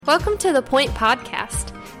Welcome to The Point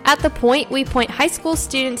Podcast. At The Point, we point high school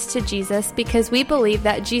students to Jesus because we believe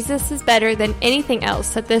that Jesus is better than anything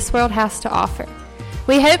else that this world has to offer.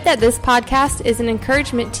 We hope that this podcast is an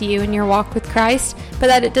encouragement to you in your walk with Christ, but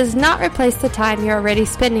that it does not replace the time you're already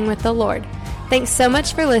spending with the Lord. Thanks so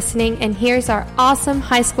much for listening, and here's our awesome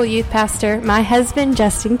high school youth pastor, my husband,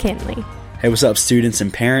 Justin Kinley. Hey, what's up, students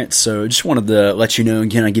and parents? So just wanted to let you know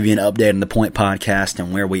again, I'll give you an update on the Point Podcast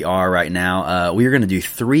and where we are right now. We are going to do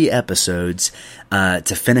 3 episodes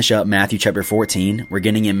to finish up Matthew chapter 14. We're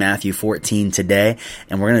getting in Matthew 14 today,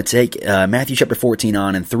 and we're going to take Matthew chapter 14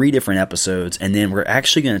 on in 3 different episodes, and then we're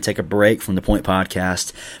actually going to take a break from the Point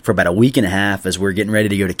Podcast for about a week and a half as we're getting ready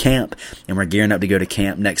to go to camp, and we're gearing up to go to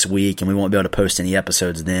camp next week, and we won't be able to post any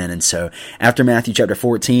episodes then. And so after Matthew chapter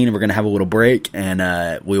 14, we're going to have a little break,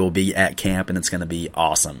 and we will be at camp. And it's going to be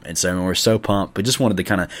awesome. And so we're so pumped, but just wanted to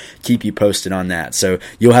kind of keep you posted on that. So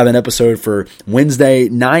you'll have an episode for Wednesday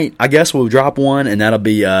night. I guess we'll drop one, and that'll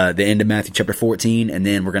be the end of Matthew chapter 14. And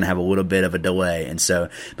then we're going to have a little bit of a delay. And so,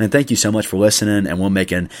 man, thank you so much for listening. And we'll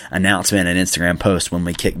make an announcement and Instagram post when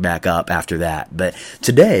we kick back up after that. But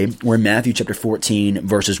today we're in Matthew chapter 14,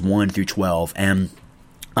 verses 1 through 12. And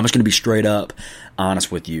I'm just going to be straight up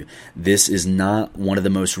honest with you. This is not one of the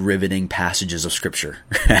most riveting passages of Scripture,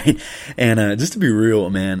 right? And just to be real,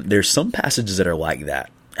 man, there's some passages that are like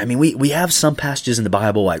that. I mean, we have some passages in the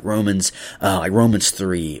Bible like Romans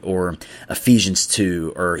 3 or Ephesians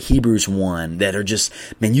 2 or Hebrews 1 that are just,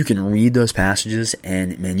 man, you can read those passages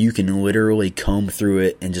and, man, you can literally comb through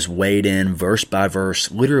it and just wade in verse by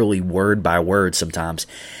verse, literally word by word sometimes,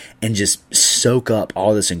 and just soak up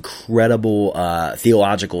all this incredible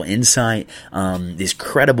theological insight, these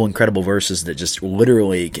incredible verses that just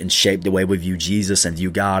literally can shape the way we view Jesus and view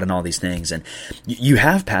God and all these things. And you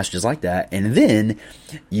have passages like that, and then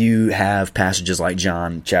you have passages like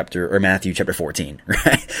Matthew chapter 14,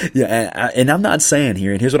 right? Yeah, and I'm not saying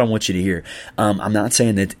here, and here's what I want you to hear. I'm not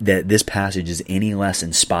saying that this passage is any less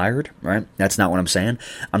inspired, right? That's not what I'm saying.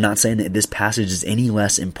 I'm not saying that this passage is any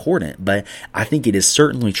less important, but I think it is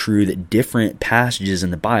certainly true that different passages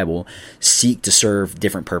in the Bible seek to serve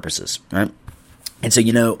different purposes, right? And so,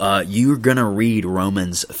 you're going to read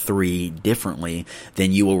Romans 3 differently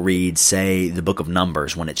than you will read, say, the book of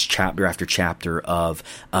Numbers when it's chapter after chapter of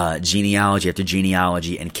genealogy after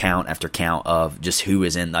genealogy and count after count of just who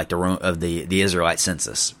is in like the Israelite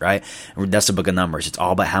census, right? That's the book of Numbers. It's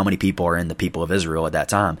all about how many people are in the people of Israel at that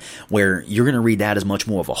time, where you're going to read that as much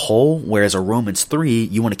more of a whole, whereas a Romans 3,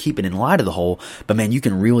 you want to keep it in light of the whole, but man, you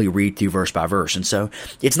can really read through verse by verse. And so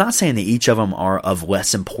it's not saying that each of them are of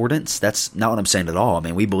less importance. That's not what I'm saying at all. I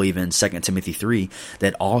mean, we believe in 2 Timothy 3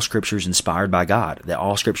 that all Scripture is inspired by God, that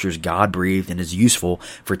all Scripture is God-breathed and is useful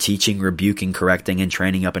for teaching, rebuking, correcting, and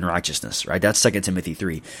training up in righteousness, right? That's 2 Timothy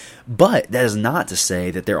 3. But that is not to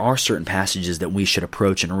say that there are certain passages that we should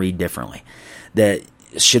approach and read differently. That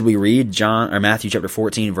should we read Matthew chapter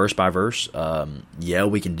 14 verse by verse? Yeah,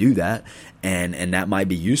 we can do that. And that might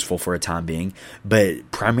be useful for a time being,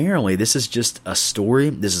 but primarily this is just a story.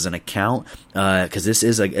 This is an account, because this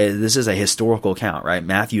is a historical account, right?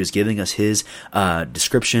 Matthew is giving us his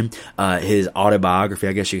description, his autobiography,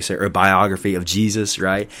 I guess you could say, or biography of Jesus,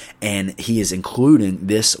 right? And he is including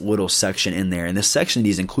this little section in there, and this section that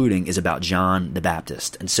he's including is about John the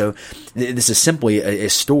Baptist. And so this is simply a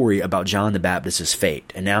story about John the Baptist's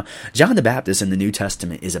fate. And now John the Baptist in the New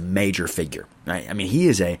Testament is a major figure, right? I mean, he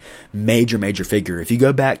is a major figure. If you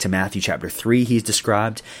go back to Matthew chapter 3, he's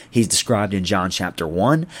described in John chapter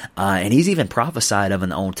 1, and he's even prophesied of in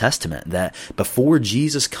the Old Testament that before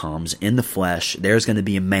Jesus comes in the flesh, there's going to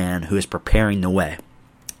be a man who is preparing the way.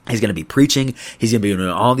 He's going to be preaching. He's going to be doing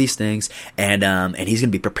all these things, and he's going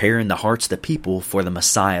to be preparing the hearts of the people for the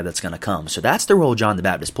Messiah that's going to come. So that's the role John the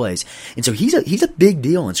Baptist plays, and so he's a big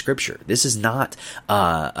deal in Scripture. This is not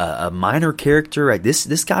a minor character. Right?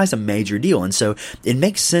 This guy's a major deal, and so it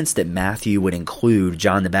makes sense that Matthew would include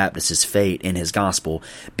John the Baptist's fate in his gospel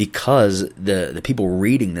because the people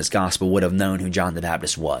reading this gospel would have known who John the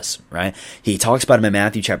Baptist was. Right? He talks about him in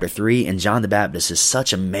Matthew chapter 3, and John the Baptist is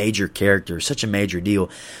such a major character, such a major deal,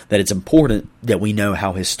 that it's important that we know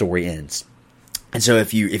how his story ends. And so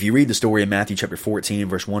if you read the story in Matthew chapter 14,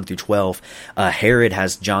 verse 1 through 12, Herod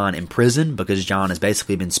has John in prison because John has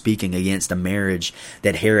basically been speaking against a marriage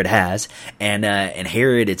that Herod has. And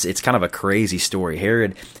Herod, it's kind of a crazy story.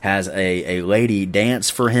 Herod has a lady dance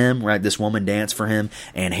for him, right? This woman dance for him,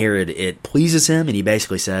 and Herod, it pleases him, and he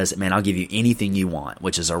basically says, man, I'll give you anything you want,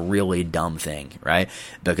 which is a really dumb thing, right?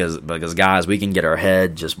 Because guys, we can get our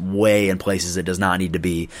head just way in places it does not need to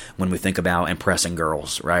be when we think about impressing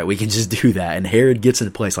girls, right? We can just do that. And Herod Herod gets in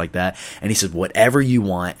a place like that, and he says, whatever you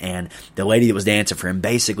want, and the lady that was dancing for him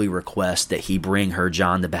basically requests that he bring her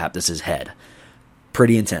John the Baptist's head.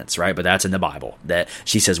 Pretty intense, right? But that's in the Bible, that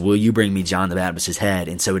she says, will you bring me John the Baptist's head?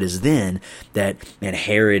 And so it is then that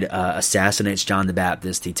Herod assassinates John the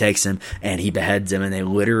Baptist. He takes him and he beheads him, and they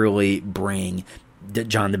literally bring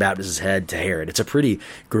John the Baptist's head to Herod. It's a pretty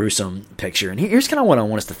gruesome picture. And here's kind of what I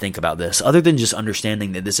want us to think about this, other than just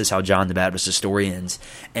understanding that this is how John the Baptist's story ends,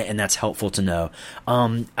 and that's helpful to know.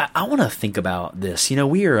 I want to think about this.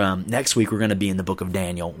 We are, next week we're going to be in the book of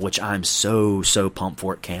Daniel, which I'm so pumped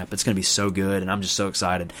for at camp. It's going to be so good, and I'm just so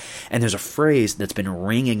excited. And there's a phrase that's been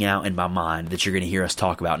ringing out in my mind that you're going to hear us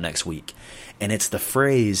talk about next week. And it's the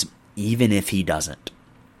phrase, even if he doesn't.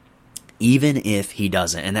 Even if he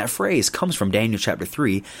doesn't. And that phrase comes from Daniel chapter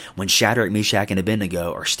 3, when Shadrach, Meshach, and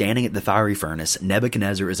Abednego are standing at the fiery furnace.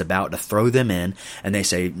 Nebuchadnezzar is about to throw them in, and they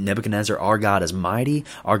say, Nebuchadnezzar, our God is mighty,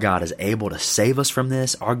 our God is able to save us from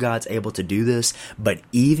this, our God's able to do this, but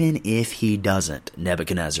even if he doesn't,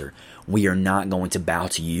 Nebuchadnezzar, we are not going to bow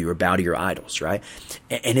to you or bow to your idols, right?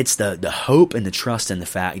 And it's the hope and the trust in the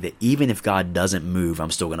fact that even if God doesn't move,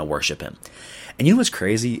 I'm still going to worship him. And you know what's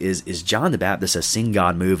crazy is John the Baptist has seen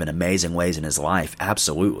God move in amazing ways in his life,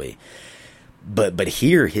 absolutely. But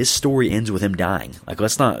here, his story ends with him dying. Like,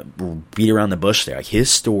 let's not beat around the bush there. Like, his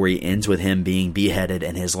story ends with him being beheaded,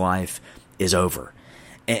 and his life is over.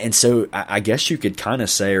 And so I guess you could kind of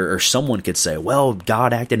say, or someone could say, well,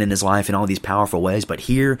 God acted in his life in all these powerful ways, but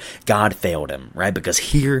here God failed him, right? Because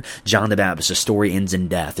here John the Baptist's story ends in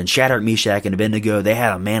death. And Shadrach, Meshach, and Abednego, they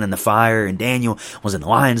had a man in the fire, and Daniel was in the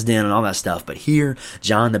lion's den and all that stuff. But here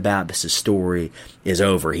John the Baptist's story is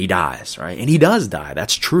over. He dies, right? And he does die.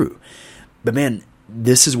 That's true. But man,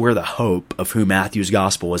 this is where the hope of who Matthew's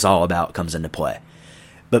gospel is all about comes into play.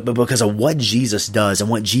 But because of what Jesus does and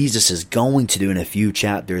what Jesus is going to do in a few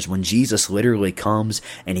chapters, when Jesus literally comes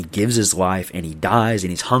and he gives his life and he dies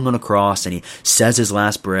and he's hung on a cross and he says his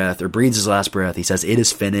last breath or breathes his last breath, he says, it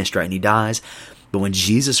is finished, right? And he dies. But when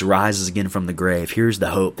Jesus rises again from the grave, here's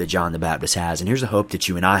the hope that John the Baptist has. And here's the hope that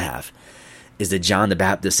you and I have, is that John the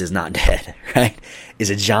Baptist is not dead, right? Is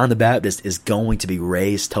that John the Baptist is going to be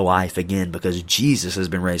raised to life again because Jesus has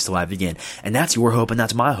been raised to life again. And that's your hope and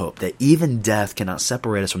that's my hope, that even death cannot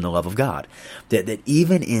separate us from the love of God. That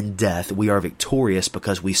even in death, we are victorious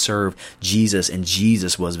because we serve Jesus, and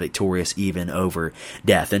Jesus was victorious even over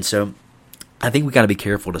death. And so I think we got to be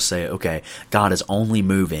careful to say, okay, God is only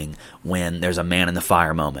moving when there's a man in the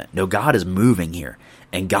fire moment. No, God is moving here.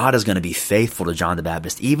 And God is going to be faithful to John the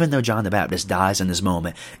Baptist. Even though John the Baptist dies in this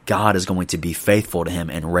moment, God is going to be faithful to him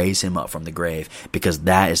and raise him up from the grave, because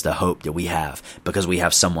that is the hope that we have, because we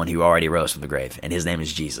have someone who already rose from the grave, and his name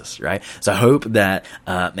is Jesus, right? So I hope that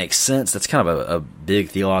makes sense. That's kind of a big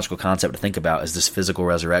theological concept to think about, is this physical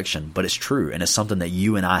resurrection, but it's true, and it's something that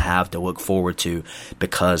you and I have to look forward to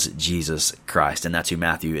because Jesus Christ, and that's who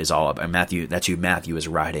Matthew is all about. That's who Matthew is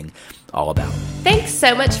writing all about. Thanks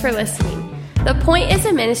so much for listening. The Point is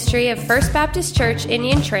a ministry of First Baptist Church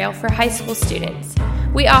Indian Trail for high school students.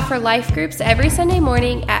 We offer life groups every Sunday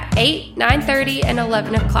morning at 8, 9:30, and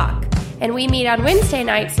 11 o'clock, and we meet on Wednesday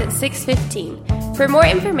nights at 6:15. For more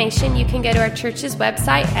information, you can go to our church's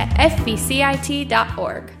website at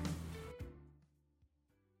fbcit.org.